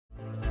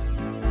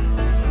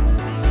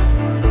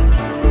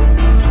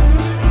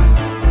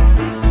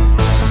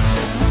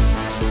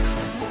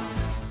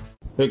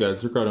Hey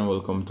guys, Ricardo and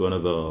welcome to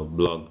another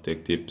blog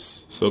tech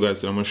tips. So guys,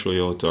 today I'm going to show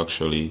you how to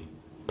actually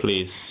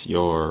place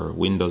your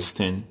Windows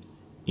 10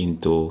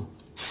 into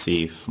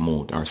safe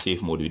mode or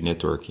safe mode with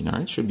networking.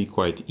 Alright, should be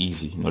quite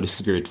easy. Now this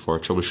is great for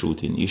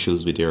troubleshooting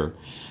issues with your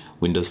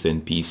Windows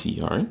 10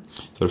 PC. Alright,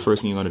 so the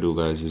first thing you're going to do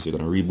guys is you're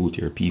going to reboot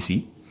your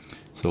PC.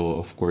 So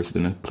of course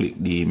you're going to click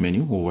the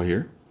menu over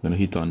here. You're going to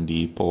hit on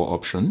the power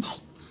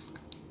options.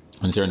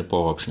 Once you're in the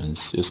power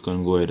options, just going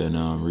to go ahead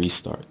and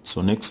restart.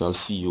 So next I'll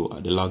see you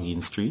at the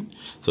login screen.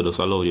 So just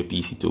allow your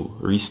PC to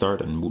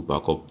restart and boot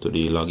back up to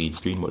the login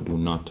screen, but do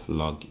not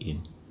log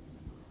in.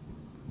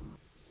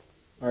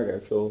 Alright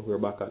guys, so we're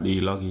back at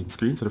the login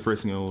screen. So the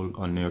first thing you hold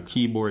on your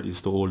keyboard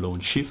is to hold down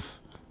shift.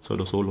 So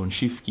just hold down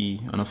shift key,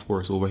 and of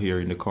course over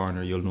here in the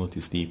corner you'll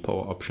notice the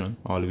power option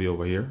all the way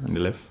over here on the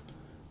left.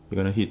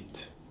 You're going to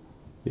hit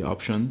the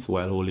options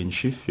while holding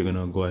shift. You're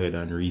going to go ahead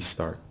and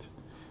restart.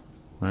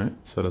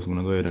 Alright, so that's going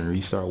to go ahead and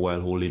restart while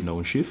holding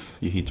down shift.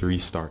 You hit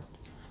restart.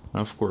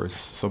 And of course,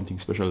 something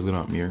special is going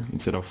to happen here.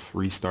 Instead of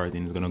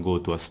restarting, it's going to go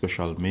to a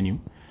special menu.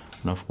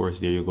 And of course,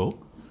 there you go.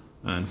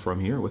 And from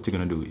here, what you're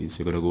going to do is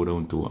you're going to go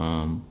down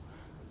to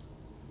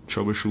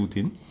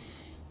troubleshooting.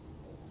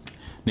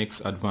 Next,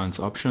 advanced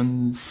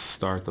options,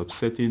 startup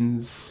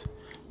settings.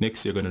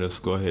 Next, you're going to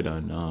just go ahead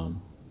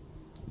and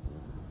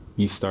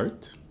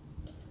restart.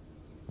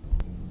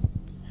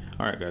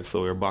 Alright guys,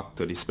 so we're back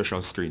to the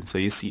special screen. So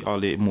you see all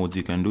the modes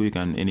you can do. You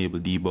can enable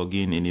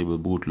debugging, enable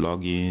boot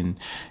login,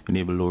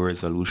 enable low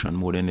resolution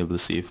mode, enable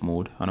safe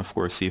mode, and of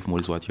course safe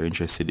mode is what you're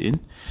interested in.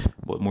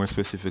 But more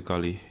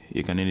specifically,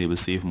 you can enable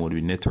safe mode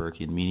with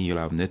networking, meaning you'll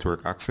have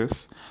network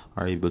access,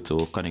 are able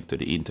to connect to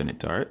the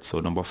internet. Alright, so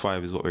number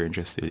 5 is what we're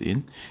interested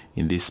in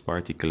this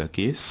particular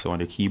case. So on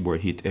the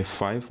keyboard hit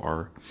F5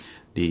 or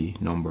the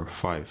number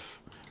 5.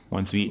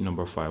 Once we hit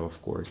number 5,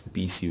 of course, the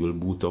PC will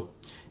boot up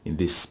in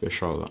this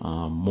special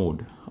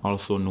mode.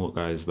 Also note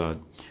guys that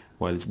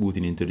while it's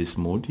booting into this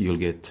mode, you'll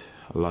get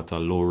a lot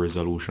of low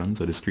resolution,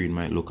 so the screen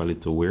might look a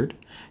little weird.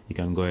 You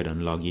can go ahead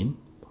and log in.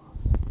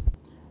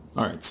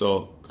 Alright,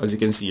 so as you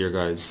can see here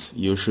guys,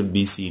 you should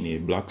be seeing a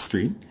black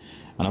screen,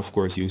 and of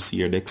course you see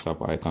your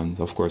desktop icons.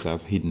 Of course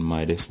I've hidden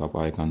my desktop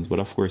icons, but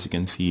of course you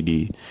can see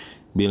the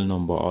build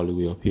number all the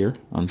way up here,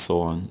 and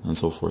so on and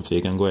so forth. So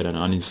you can go ahead and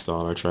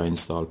uninstall or try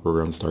install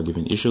programs that are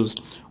giving issues,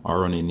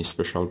 or run any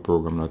special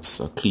program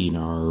that's a clean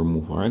or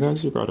remove. Alright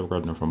guys, you're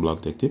Ricardo from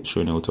Blog Tech Tips,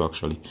 showing you how to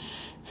actually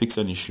fix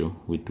an issue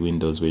with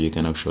Windows, where you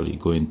can actually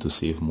go into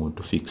safe mode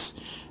to fix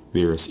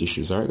various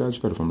issues. Alright guys,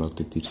 Ricardo from Blog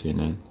Tech Tips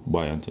saying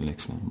bye until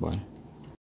next time. Bye.